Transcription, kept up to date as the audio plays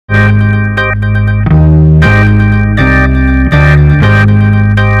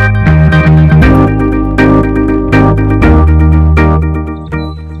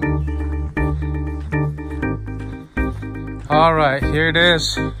Alright, here it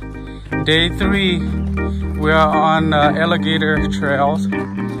is. Day 3. We are on Alligator Trails.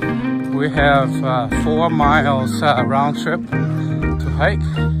 We have 4 miles round trip to hike.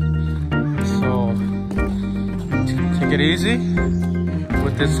 So take it easy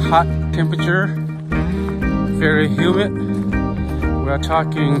with this hot temperature, very humid. We are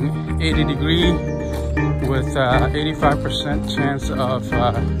talking 80 degree with 85% chance of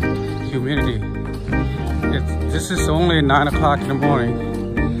humidity. This is only 9 o'clock in the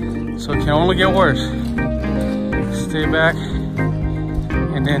morning, so it can only get worse. Stay back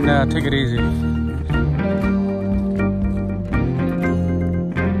and then take it easy.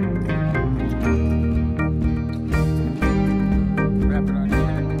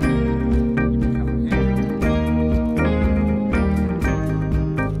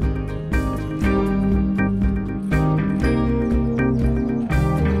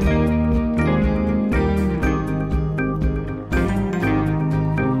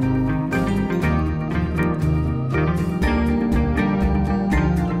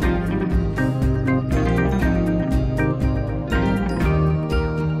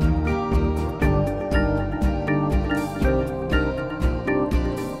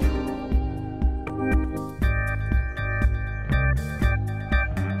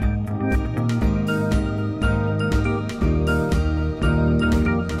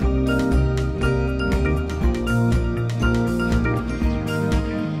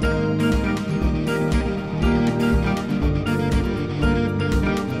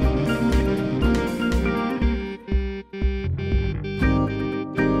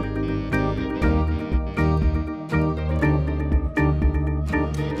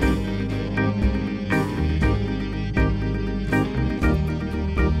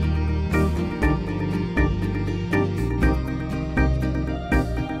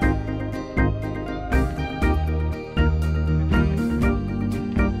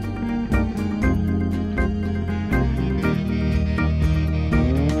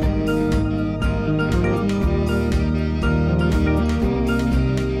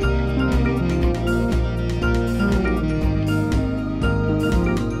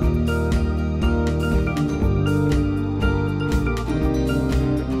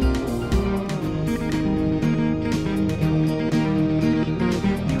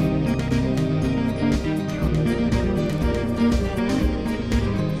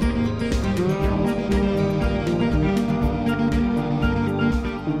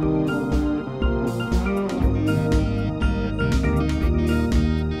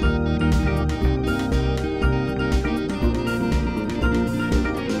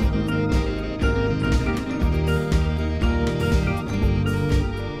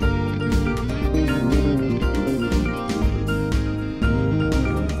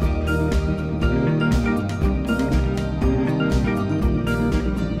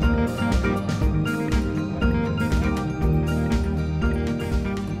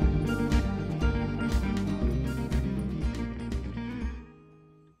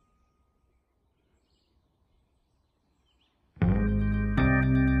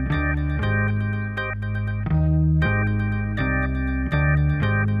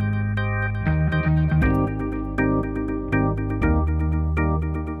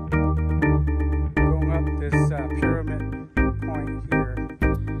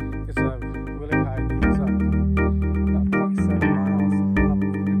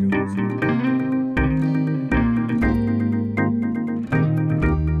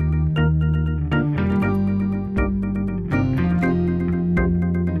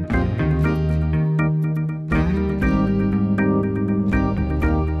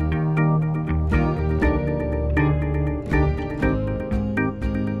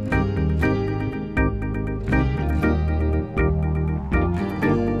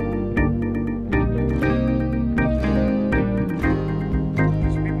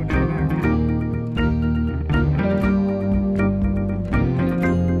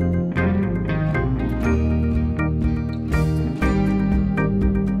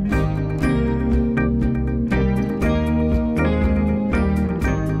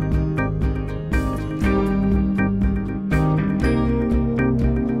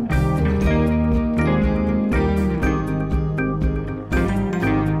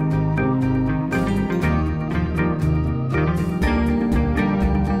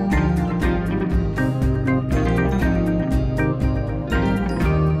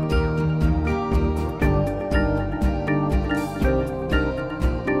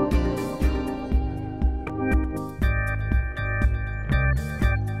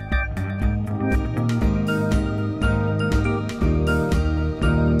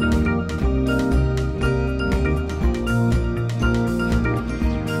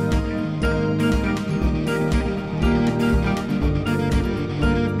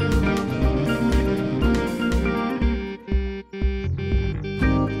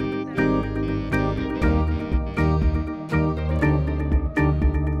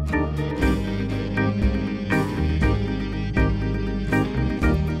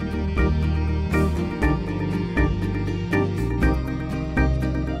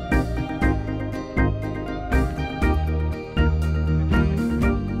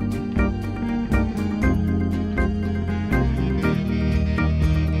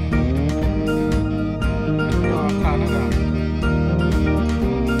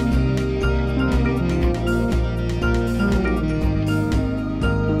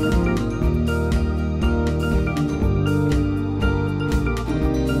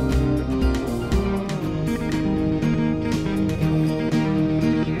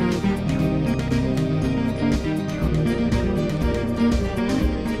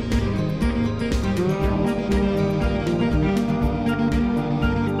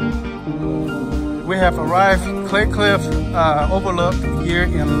 have arrived Clay Cliff Overlook here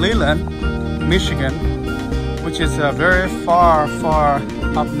in Leland, Michigan, which is very far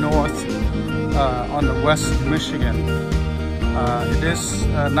up north on the west Michigan. It is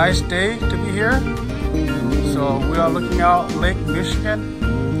a nice day to be here. So we are looking out Lake Michigan.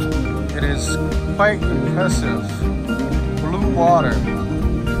 It is quite impressive. Blue water.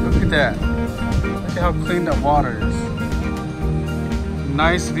 Look at that. Look at how clean the water is.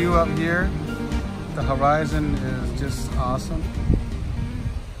 Nice view up here. The horizon is just awesome.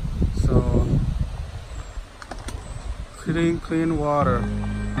 So clean water.